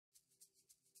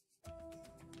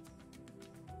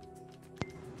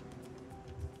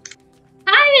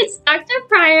Dr.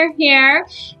 Pryor here,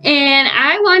 and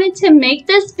I wanted to make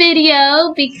this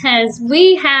video because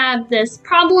we have this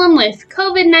problem with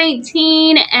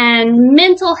COVID-19 and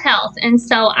mental health, and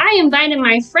so I invited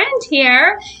my friend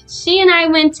here. She and I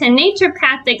went to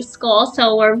naturopathic school,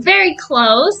 so we're very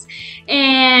close,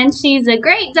 and she's a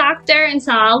great doctor, and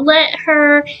so I'll let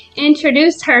her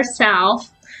introduce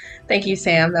herself. Thank you,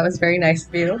 Sam. That was very nice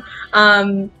of you.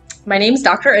 My name's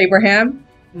Dr. Abraham.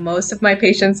 Most of my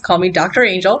patients call me Dr.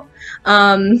 Angel.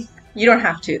 You don't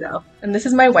have to, though. And this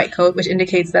is my white coat, which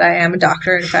indicates that I am a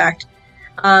doctor, in fact.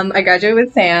 I graduated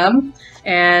with Sam,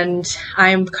 and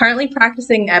I'm currently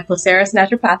practicing at Placeris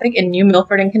Naturopathic in New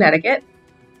Milford, Connecticut.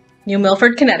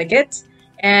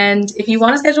 And if you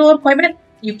want to schedule an appointment,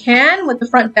 you can with the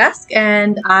front desk,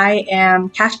 and I am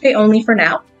cash pay only for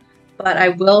now, but I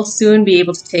will soon be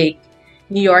able to take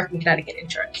New York and Connecticut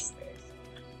insurance.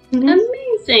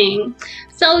 Amazing.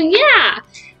 So yeah,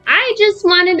 I just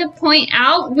wanted to point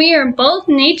out we are both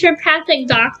naturopathic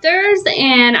doctors,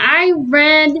 and I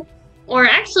read or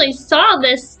actually saw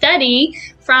this study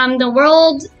from the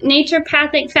World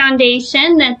Naturopathic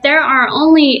Foundation that there are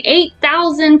only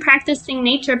 8,000 practicing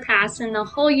naturopaths in the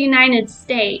whole United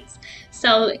States.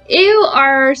 So you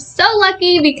are so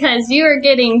lucky because you are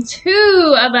getting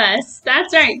 2 of us.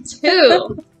 That's right,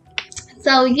 2.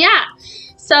 So yeah,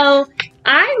 so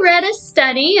I read a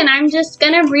study, and I'm just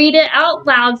going to read it out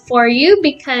loud for you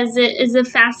because it is a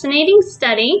fascinating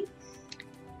study.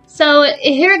 So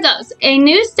here it goes. A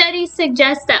new study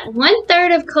suggests that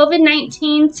 1/3 of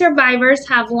COVID-19 survivors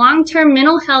have long-term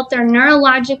mental health or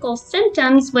neurological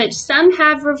symptoms, which some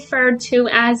have referred to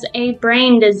as a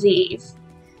brain disease.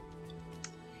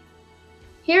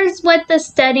 Here's what the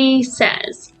study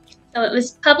says. So it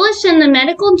was published in the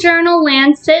medical journal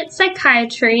Lancet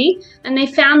Psychiatry, and they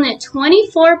found that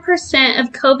 24%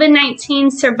 of COVID-19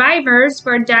 survivors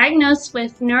were diagnosed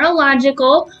with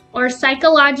neurological or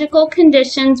psychological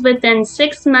conditions within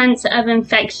 6 months of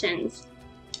infections.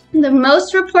 The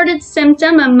most reported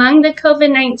symptom among the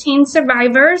COVID-19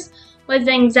 survivors was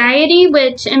anxiety,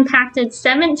 which impacted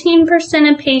 17%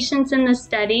 of patients in the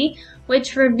study,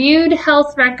 which reviewed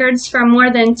health records from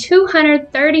more than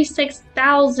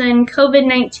 236,000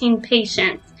 COVID-19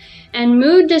 patients. And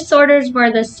mood disorders were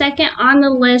the second on the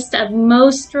list of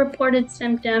most reported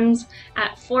symptoms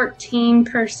at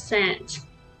 14%.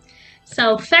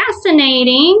 So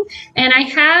fascinating. And I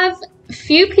have a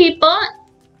few people.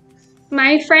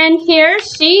 My friend here,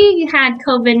 she had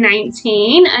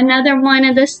COVID-19. Another one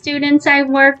of the students I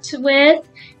worked with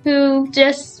who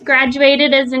just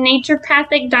graduated as a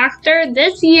naturopathic doctor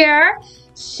this year,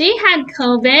 she had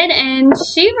COVID, and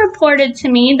she reported to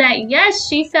me that yes,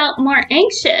 she felt more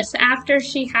anxious after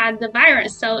she had the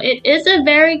virus. So it is a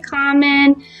very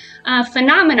common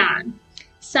phenomenon.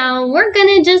 So we're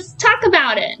gonna just talk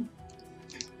about it.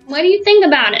 What do you think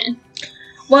about it?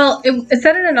 Well, it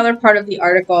said in another part of the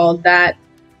article that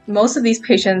most of these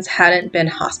patients hadn't been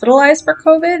hospitalized for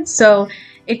COVID, so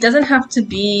it doesn't have to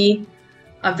be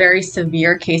a very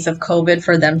severe case of COVID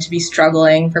for them to be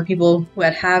struggling, for people who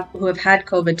have had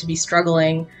COVID to be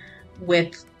struggling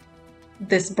with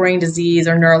this brain disease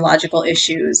or neurological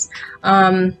issues.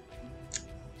 I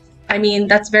mean,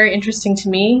 that's very interesting to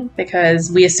me because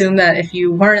we assume that if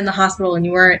you weren't in the hospital and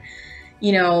you weren't,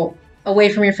 away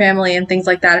from your family and things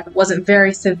like that, if it wasn't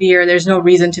very severe, there's no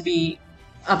reason to be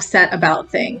upset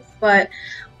about things. But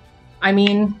I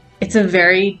mean, it's a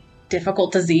very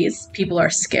difficult disease. People are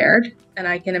scared. And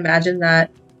I can imagine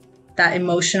that that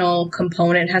emotional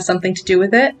component has something to do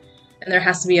with it. And there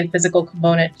has to be a physical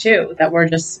component too, that we're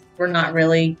not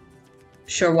really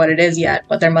sure what it is yet,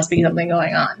 but there must be something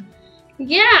going on.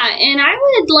 Yeah, and I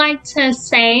would like to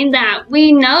say that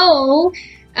we know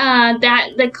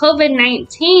that the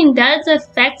COVID-19 does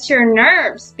affect your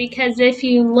nerves, because if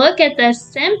you look at the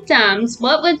symptoms,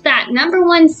 what was that number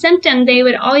one symptom they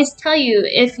would always tell you?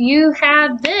 If you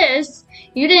have this,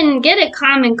 you didn't get a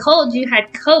common cold, you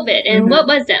had COVID. And what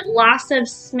was it? Loss of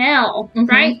smell,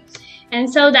 right? And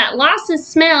so that loss of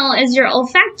smell is your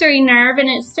olfactory nerve, and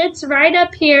it sits right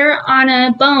up here on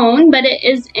a bone, but it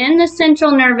is in the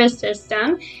central nervous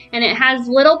system, and it has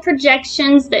little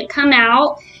projections that come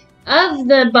out of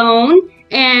the bone,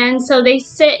 and so they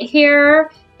sit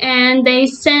here and they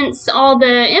sense all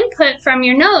the input from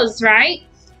your nose, right?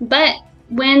 But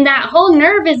when that whole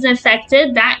nerve is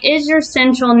affected, that is your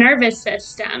central nervous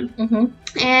system.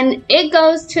 And it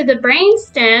goes to the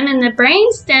brainstem, and the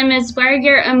brainstem is where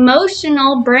your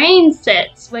emotional brain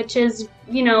sits, which is,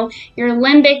 your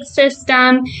limbic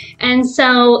system. And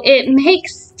so it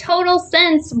makes total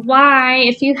sense why,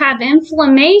 if you have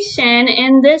inflammation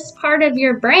in this part of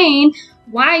your brain,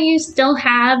 why you still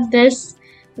have this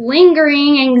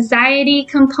lingering anxiety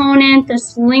component,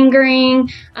 this lingering,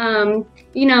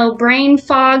 brain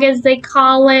fog, as they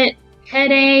call it,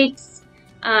 headaches,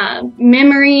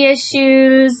 memory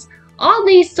issues, all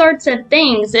these sorts of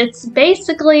things. It's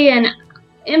basically an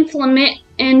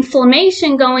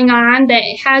inflammation going on that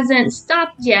hasn't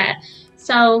stopped yet.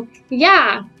 So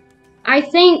yeah, I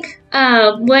think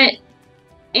what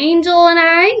Angel and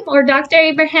I, or Dr.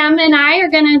 Abraham and I, are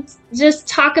going to just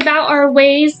talk about our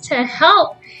ways to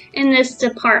help in this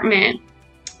department.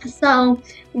 So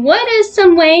what is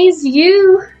some ways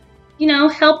you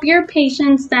help your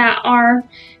patients that are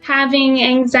having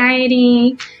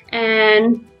anxiety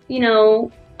and,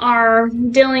 are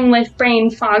dealing with brain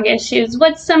fog issues?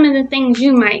 What's some of the things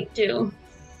you might do?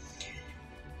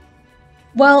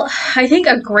 Well, I think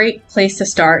a great place to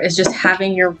start is just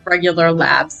having your regular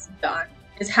labs done,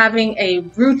 is having a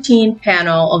routine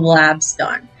panel of labs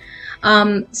done.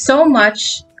 So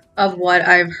much of what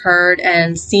I've heard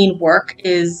and seen work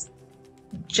is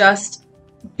just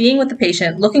being with the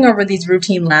patient, looking over these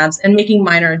routine labs and making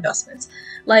minor adjustments.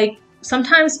 Like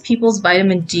sometimes people's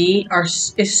vitamin D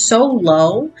is so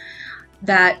low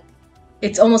that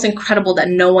it's almost incredible that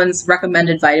no one's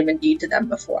recommended vitamin D to them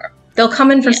before. They'll come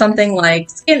in for something like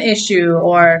skin issue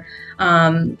or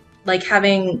like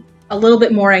having a little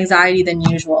bit more anxiety than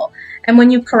usual. And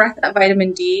when you correct that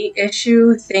vitamin D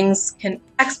issue, things can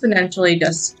exponentially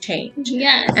just change.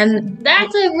 Yes, and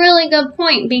that's a really good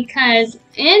point, because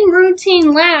in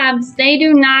routine labs, they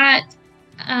do not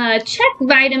check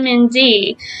vitamin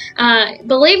D.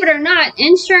 Believe it or not,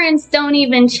 insurance don't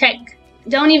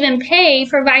even pay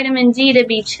for vitamin D to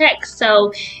be checked.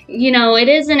 So, it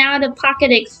is an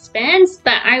out-of-pocket expense,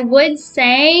 but I would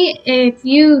say if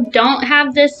you don't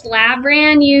have this lab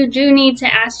ran, you do need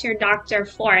to ask your doctor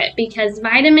for it, because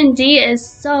vitamin D is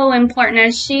so important.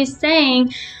 As she's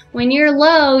saying, when you're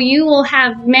low, you will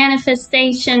have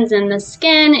manifestations in the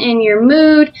skin, in your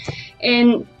mood,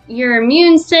 in your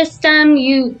immune system.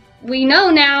 We know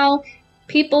now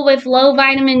people with low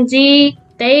vitamin D,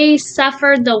 they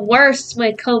suffered the worst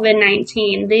with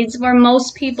COVID-19. These were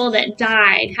most people that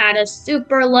died, had a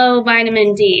super low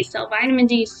vitamin D. So vitamin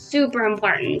D is super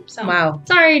important. So wow.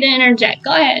 Sorry to interject.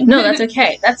 Go ahead. No, that's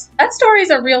okay. That story is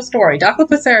a real story. Dr.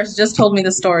 Placeres just told me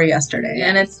the story yesterday.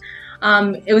 Yes.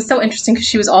 And it was so interesting because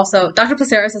she was also, Dr.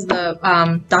 Placeres is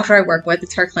the doctor I work with.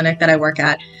 It's her clinic that I work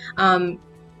at.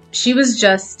 She was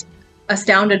just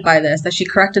astounded by this, that she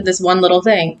corrected this one little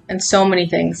thing and so many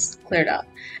things cleared up.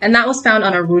 And that was found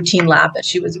on a routine lab that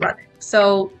she was running.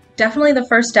 So definitely the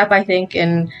first step, I think,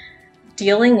 in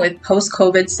dealing with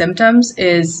post-COVID symptoms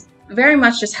is very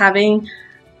much just having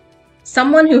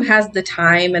someone who has the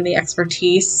time and the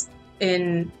expertise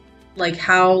in like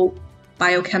how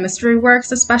biochemistry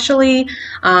works, especially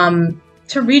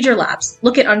to read your labs,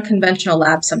 look at unconventional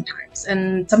labs sometimes.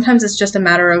 And sometimes it's just a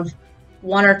matter of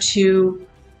one or two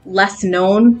less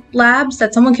known labs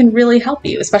that someone can really help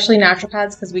you, especially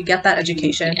naturopaths, because we get that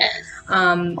education. Yes.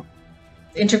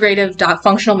 Integrative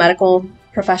functional medical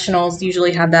professionals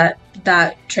usually have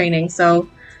that training. So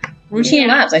routine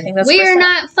labs, I think that's we are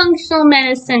not functional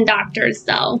medicine doctors,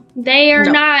 though. They are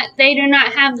not. They do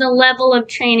not have the level of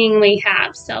training we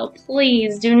have. So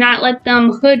please do not let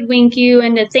them hoodwink you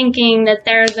into thinking that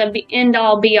there's a end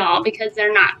all be all, because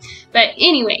they're not. But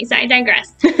anyways, I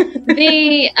digress.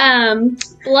 The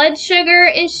blood sugar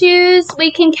issues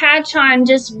we can catch on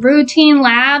just routine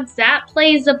labs. That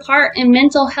plays a part in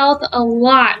mental health a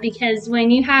lot, because when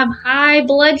you have high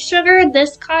blood sugar,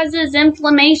 this causes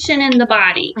inflammation in the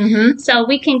body. Mm-hmm. So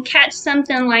we can catch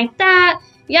something like that.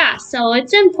 Yeah, so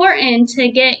it's important to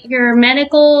get your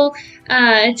medical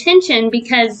attention,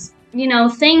 because,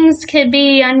 things could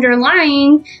be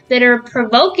underlying that are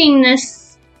provoking this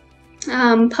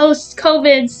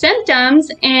post-COVID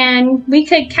symptoms, and we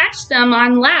could catch them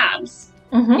on labs.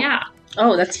 Mm-hmm. Yeah.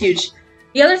 Oh, that's huge.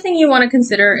 The other thing you want to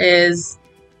consider is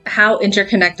how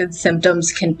interconnected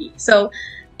symptoms can be. So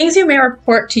things you may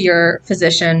report to your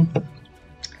physician,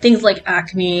 things like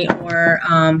acne or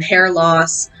hair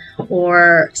loss,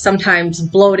 or sometimes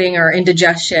bloating or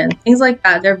indigestion, things like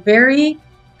that, they're very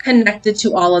connected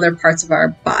to all other parts of our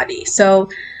body. So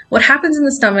what happens in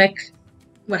the stomach,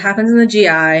 what happens in the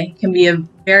GI can be a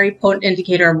very potent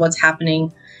indicator of what's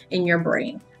happening in your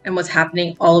brain and what's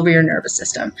happening all over your nervous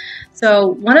system. So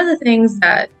one of the things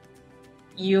that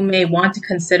you may want to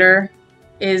consider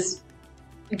is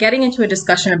getting into a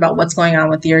discussion about what's going on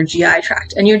with your GI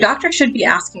tract. And your doctor should be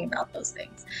asking about those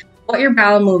things. What your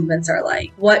bowel movements are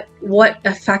like. What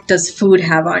effect does food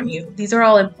have on you? These are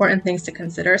all important things to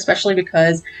consider, especially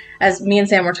because, as me and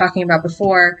Sam were talking about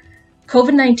before,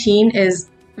 COVID-19 is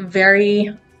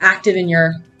very active in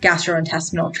your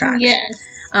gastrointestinal tract. Yes.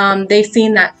 They've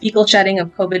seen that fecal shedding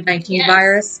of COVID-19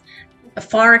 virus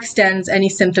far extends any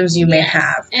symptoms you may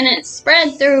have. And it's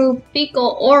spread through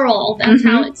fecal oral. That's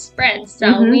how it spreads.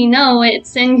 So we know it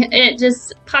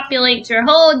just populates your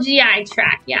whole GI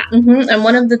tract. Yeah. And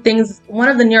one of the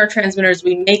neurotransmitters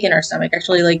we make in our stomach,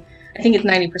 actually, like, I think it's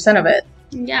 90% of it.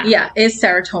 Yeah. Yeah, is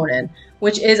serotonin,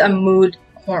 which is a mood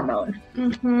hormone.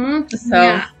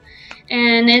 So.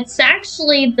 And it's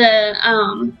actually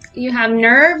you have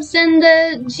nerves in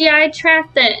the GI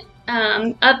tract that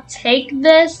uptake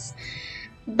this,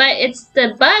 but it's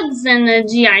the bugs in the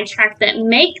GI tract that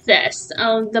make this.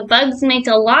 The bugs make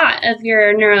a lot of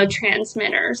your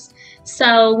neurotransmitters.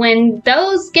 So when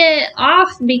those get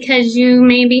off because you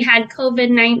maybe had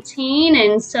COVID-19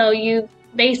 and so you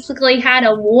basically had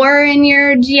a war in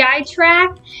your GI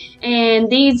tract, and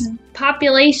these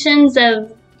populations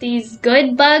of these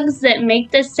good bugs that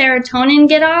make the serotonin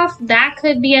get off, that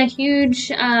could be a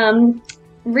huge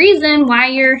reason why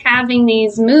you're having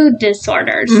these mood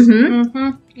disorders.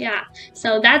 Yeah,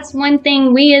 so that's one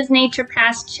thing we as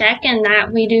naturopaths check, and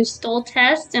that we do stool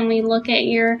tests and we look at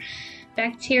your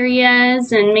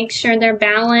bacterias and make sure they're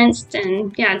balanced.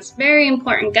 And yeah, it's very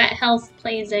important. Gut health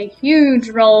plays a huge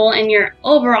role in your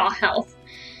overall health.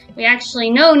 We actually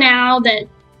know now that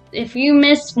if you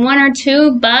miss one or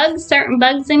two bugs, certain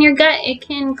bugs in your gut, it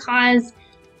can cause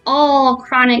all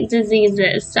chronic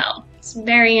diseases. So it's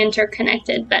very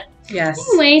interconnected. But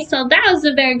anyway, so that was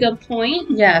a very good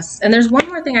point. Yes. And there's one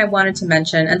more thing I wanted to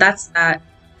mention, and that's that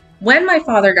when my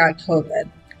father got COVID,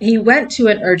 he went to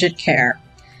an urgent care,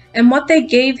 and what they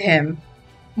gave him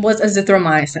was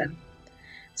azithromycin.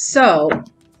 So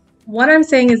what I'm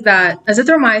saying is that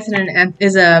azithromycin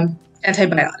is an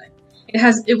antibiotic.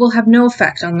 It will have no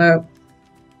effect on the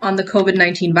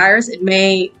COVID-19 virus. It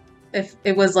may, if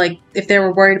they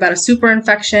were worried about a super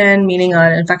infection, meaning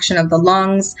an infection of the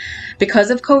lungs because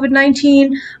of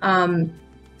COVID-19,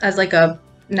 as like a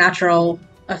natural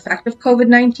effect of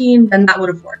COVID-19, then that would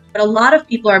have worked. But a lot of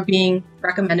people are being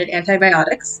recommended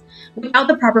antibiotics without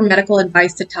the proper medical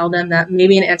advice to tell them that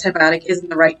maybe an antibiotic isn't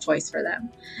the right choice for them.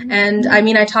 And I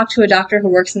mean, I talked to a doctor who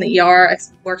works in the ER,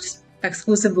 works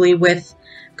exclusively with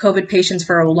COVID patients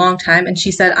for a long time, and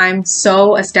she said, I'm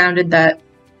so astounded that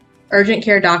urgent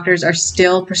care doctors are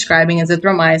still prescribing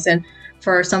azithromycin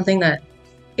for something that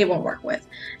it won't work with,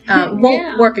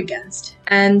 won't work against.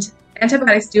 And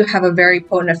antibiotics do have a very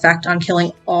potent effect on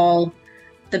killing all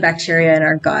the bacteria in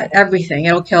our gut, everything.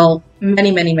 It'll kill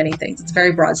many, many, many things. It's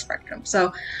very broad spectrum.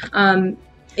 So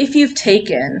if you've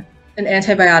taken an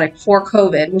antibiotic for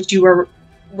COVID, which you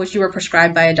were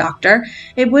prescribed by a doctor,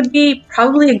 it would be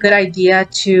probably a good idea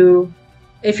to,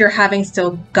 if you're having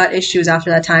still gut issues after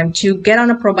that time, to get on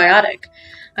a probiotic.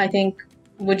 I think,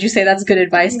 would you say that's good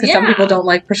advice? Because some people don't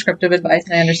like prescriptive advice,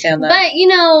 and I understand that. But, you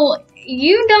know,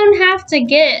 you don't have to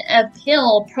get a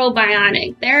pill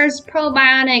probiotic. There's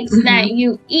probiotics that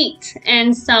you eat.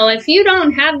 And so if you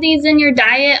don't have these in your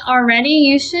diet already,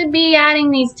 you should be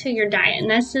adding these to your diet. And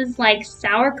this is like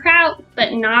sauerkraut,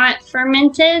 but not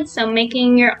fermented. So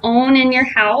making your own in your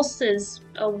house is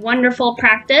a wonderful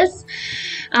practice.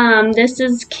 This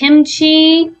is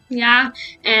kimchi.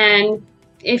 And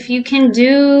if you can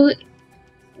do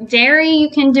dairy,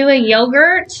 you can do a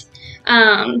yogurt.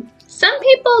 Some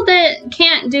people that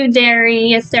can't do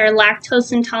dairy, if they're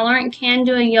lactose intolerant, can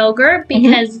do a yogurt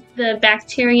because the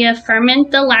bacteria ferment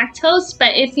the lactose.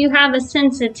 But if you have a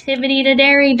sensitivity to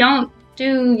dairy, don't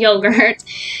do yogurt.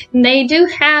 They do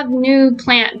have new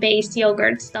plant-based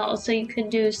yogurts though. So you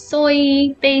could do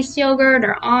soy-based yogurt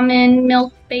or almond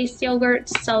milk-based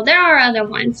yogurts. So there are other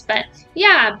ones. But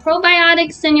yeah,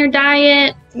 probiotics in your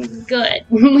diet, good.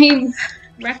 We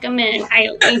recommend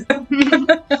highly.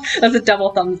 That's a double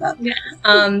thumbs up. Yes.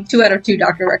 2 out of 2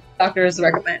 doctors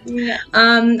recommend. Yes.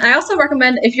 I also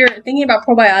recommend, if you're thinking about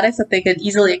probiotics that they could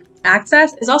easily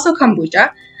access, is also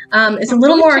kombucha. It's a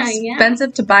little more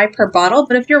expensive to buy per bottle,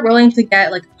 but if you're willing to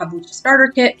get like a kombucha starter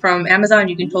kit from Amazon,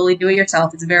 you can totally do it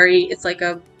yourself. It's like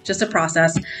just a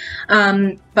process.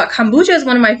 But kombucha is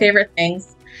one of my favorite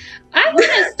things. I'm going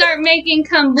to start making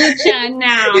kombucha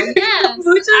now. Yes.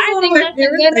 I think that's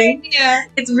a good idea.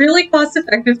 It's really cost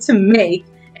effective to make.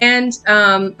 And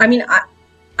I mean,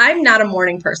 I'm not a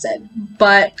morning person,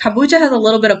 but kombucha has a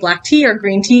little bit of black tea or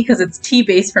green tea because it's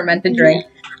tea-based fermented drink.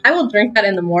 I will drink that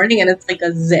in the morning and it's like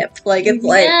a zip. Like it's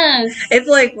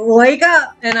like wake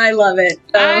up, and I love it.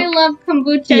 So, I love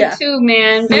kombucha too,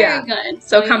 man. Very good.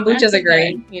 So kombucha's a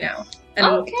great, you know.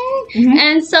 And,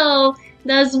 and so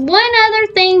There's one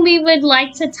other thing we would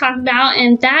like to talk about,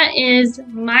 and that is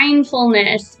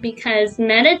mindfulness, because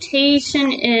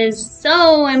meditation is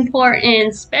so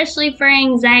important, especially for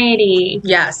anxiety.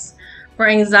 Yes. For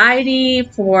anxiety,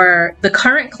 for the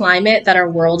current climate that our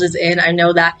world is in, I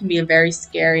know that can be a very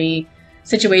scary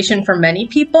situation for many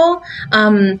people.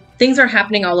 Things are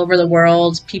happening all over the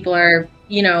world. People are,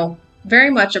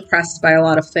 very much oppressed by a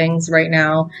lot of things right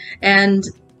now. And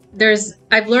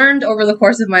I've learned over the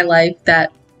course of my life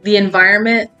that the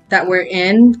environment that we're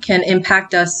in can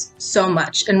impact us so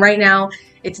much. And right now,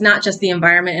 it's not just the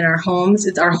environment in our homes,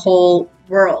 it's our whole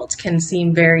world can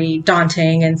seem very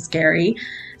daunting and scary.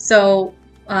 So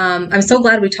I'm so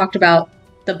glad we talked about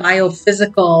the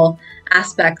biophysical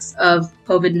aspects of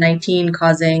COVID-19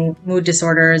 causing mood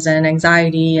disorders and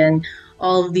anxiety and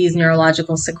all of these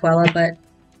neurological sequelae. But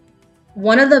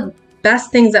one of the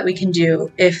best things that we can do,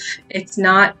 if it's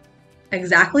not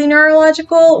exactly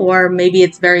neurological or maybe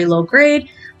it's very low grade,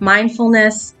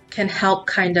 mindfulness can help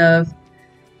kind of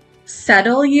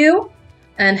settle you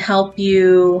and help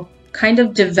you kind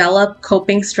of develop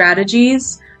coping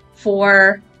strategies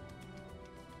for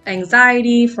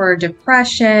anxiety, for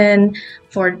depression,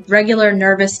 for regular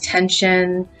nervous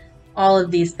tension, all of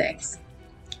these things.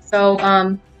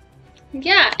 So,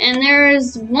 yeah, and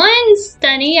there's one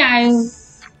study I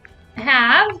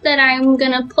have that I'm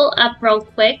going to pull up real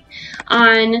quick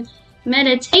on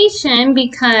meditation,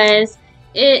 because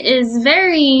it is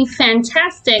very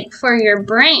fantastic for your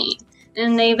brain.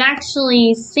 And they've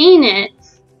actually seen it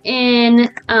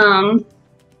in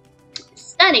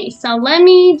studies. So let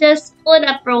me just pull it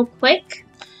up real quick.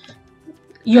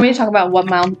 You want me to talk about what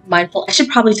mindful? I should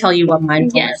probably tell you what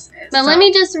mindfulness is. But let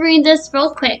me just read this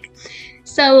real quick.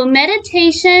 So,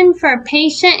 meditation for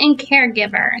patient and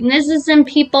caregiver. And this is in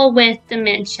people with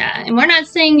dementia. And we're not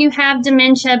saying you have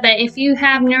dementia, but if you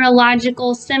have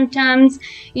neurological symptoms,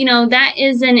 that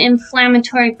is an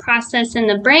inflammatory process in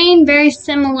the brain, very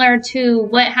similar to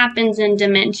what happens in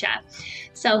dementia.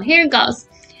 So, here goes.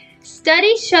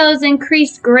 Study shows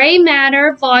increased gray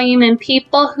matter volume in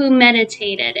people who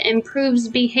meditated, improves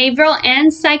behavioral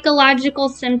and psychological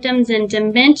symptoms in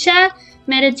dementia.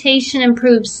 Meditation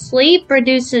improves sleep,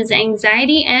 reduces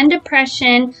anxiety and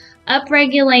depression,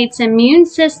 upregulates immune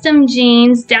system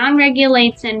genes,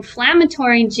 downregulates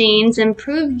inflammatory genes,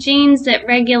 improves genes that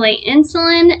regulate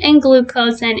insulin and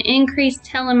glucose, and increase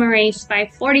telomerase by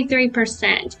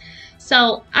 43%.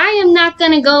 So I am not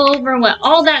going to go over what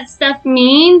all that stuff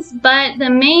means, but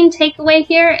the main takeaway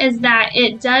here is that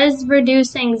it does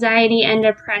reduce anxiety and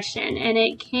depression, and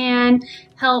it can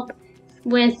help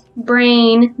with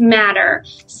brain matter.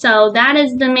 So that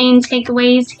is the main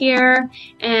takeaways here.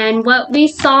 And what we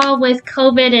saw with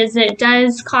COVID is it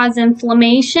does cause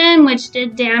inflammation, which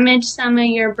did damage some of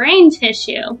your brain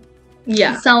tissue.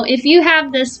 Yeah. So if you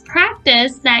have this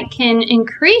practice that can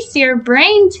increase your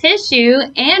brain tissue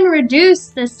and reduce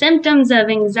the symptoms of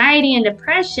anxiety and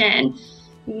depression,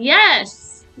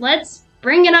 yes, let's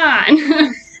bring it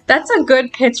on. That's a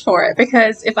good pitch for it,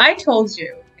 because if I told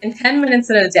you in 10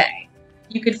 minutes in a day,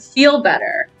 you could feel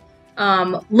better,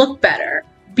 look better,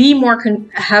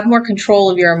 have more control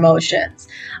of your emotions,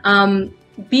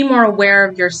 be more aware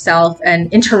of yourself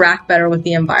and interact better with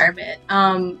the environment,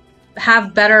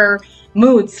 have better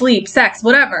mood, sleep, sex,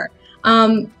 whatever.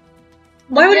 Why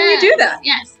wouldn't you do that?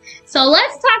 Yes. So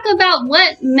let's talk about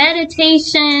what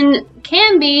meditation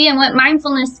can be and what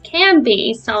mindfulness can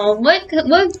be. So what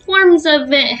forms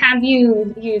of it have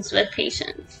you used with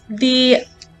patients? The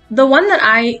one that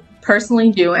I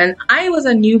personally do, and I was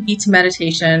a newbie to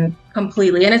meditation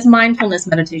completely, and it's mindfulness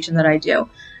meditation that I do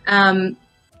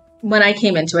when I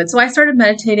came into it. So I started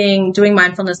doing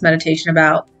mindfulness meditation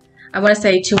about, I want to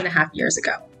say 2.5 years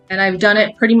ago. And I've done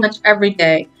it pretty much every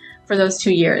day for those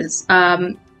 2 years.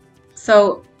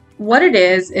 So what it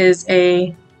is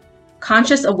a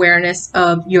conscious awareness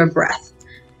of your breath.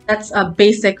 That's a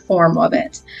basic form of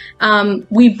it.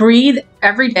 We breathe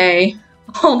every day,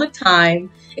 all the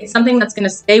time. It's something that's going to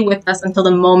stay with us until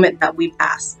the moment that we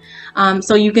pass.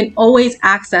 So you can always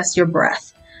access your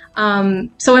breath.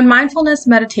 So in mindfulness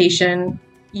meditation,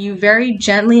 you very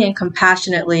gently and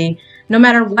compassionately, no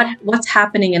matter what's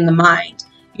happening in the mind,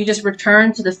 you just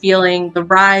return to the feeling, the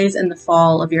rise and the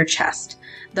fall of your chest,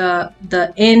 the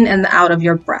in and the out of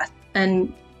your breath.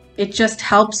 And it just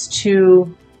helps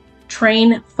to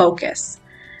train focus.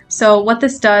 So what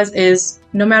this does is,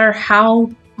 no matter how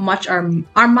much our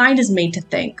mind is made to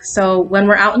think. So when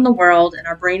we're out in the world and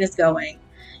our brain is going,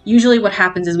 usually what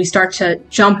happens is we start to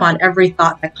jump on every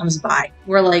thought that comes by.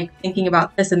 We're like thinking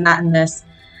about this and that and this.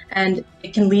 And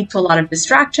it can lead to a lot of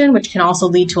distraction, which can also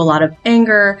lead to a lot of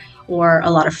anger or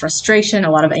a lot of frustration,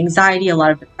 a lot of anxiety, a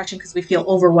lot of depression, because we feel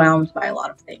overwhelmed by a lot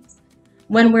of things.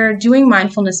 When we're doing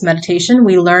mindfulness meditation,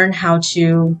 we learn how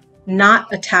to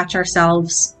not attach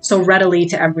ourselves so readily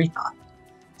to every thought.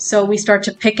 So we start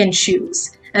to pick and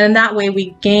choose. And in that way,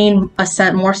 we gain a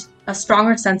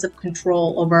stronger sense of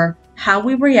control over how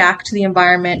we react to the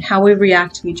environment, how we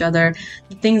react to each other,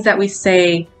 the things that we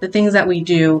say, the things that we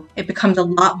do. It becomes a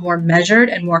lot more measured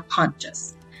and more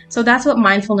conscious. So that's what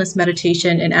mindfulness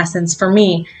meditation, in essence, for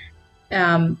me,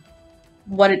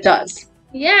 what it does.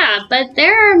 Yeah, but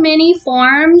there are many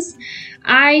forms.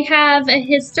 I have a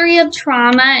history of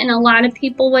trauma, and a lot of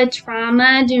people with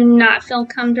trauma do not feel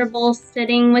comfortable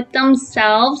sitting with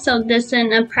themselves. So this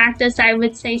isn't a practice I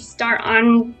would say start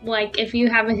on, like, if you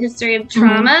have a history of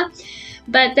trauma.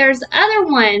 But there's other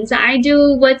ones. I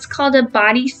do what's called a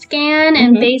body scan,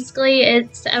 and basically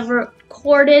it's a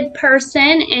recorded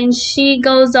person, and she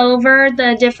goes over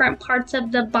the different parts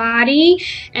of the body,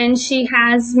 and she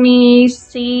has me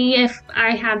see if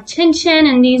I have tension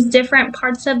in these different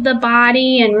parts of the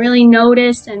body and really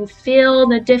notice and feel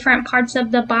the different parts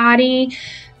of the body.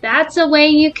 That's a way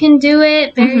you can do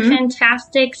it. Very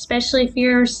fantastic, especially if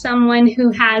you're someone who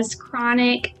has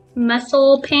chronic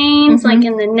muscle pains like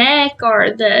in the neck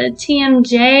or the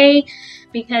TMJ,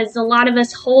 because a lot of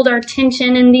us hold our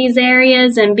tension in these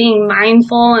areas, and being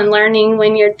mindful and learning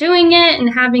when you're doing it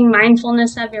and having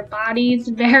mindfulness of your body is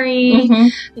very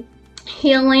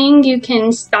healing. You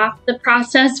can stop the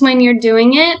process when you're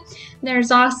doing it.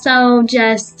 There's also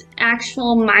just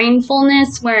actual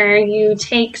mindfulness where you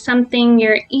take something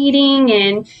you're eating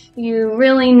and you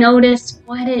really notice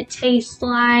what it tastes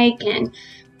like and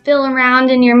feel around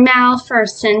in your mouth for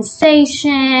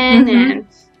sensation and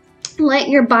let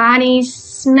your body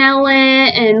smell it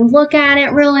and look at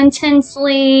it real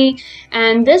intensely.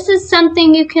 And this is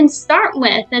something you can start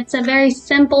with. It's a very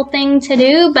simple thing to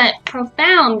do, but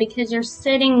profound, because you're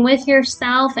sitting with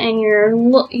yourself and you're,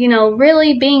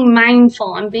 really being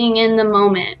mindful and being in the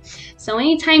moment. So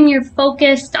anytime you're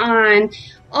focused on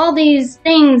all these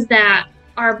things that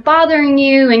are bothering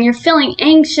you and you're feeling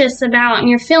anxious about and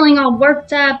you're feeling all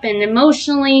worked up and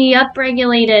emotionally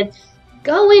upregulated,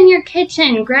 go in your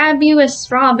kitchen, grab you a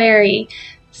strawberry,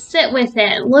 sit with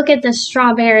it, look at the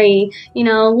strawberry,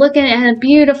 look at the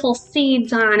beautiful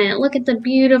seeds on it, look at the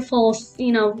beautiful,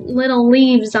 little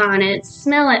leaves on it,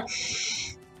 smell it,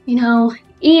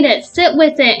 eat it, sit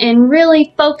with it, and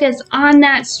really focus on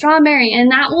that strawberry.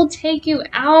 And that will take you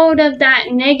out of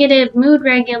that negative mood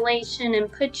regulation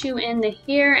and put you in the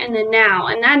here and the now.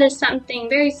 And that is something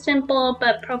very simple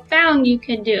but profound you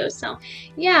could do. So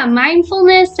yeah,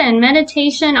 mindfulness and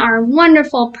meditation are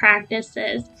wonderful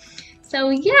practices. So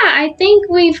yeah, I think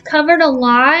we've covered a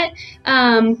lot.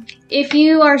 If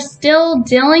you are still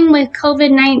dealing with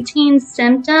COVID-19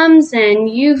 symptoms and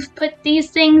you've put these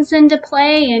things into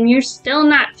play and you're still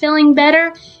not feeling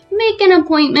better, make an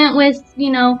appointment with,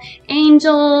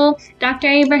 Angel, Dr.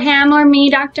 Abraham, or me,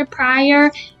 Dr.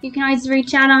 Pryor. You can always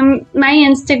reach out on my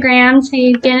Instagram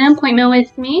to get an appointment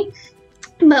with me.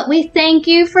 But we thank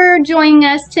you for joining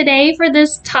us today for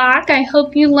this talk. I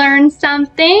hope you learned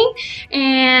something.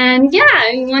 And yeah,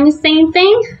 you want to say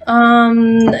anything?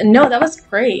 No, that was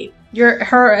great.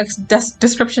 Her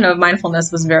description of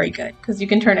mindfulness was very good, because you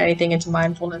can turn anything into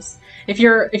mindfulness. If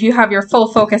you have your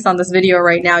full focus on this video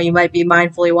right now, you might be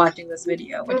mindfully watching this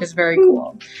video, which is very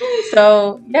cool.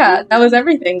 So yeah, that was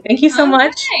everything. Thank you so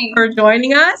much for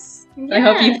joining us. Yes. I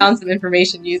hope you found some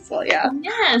information useful. Yeah.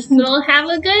 Yes. Well, have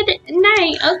a good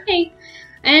night. Okay.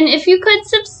 And if you could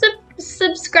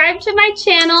subscribe to my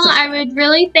channel, I would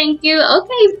really thank you.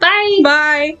 Okay. Bye.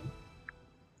 Bye.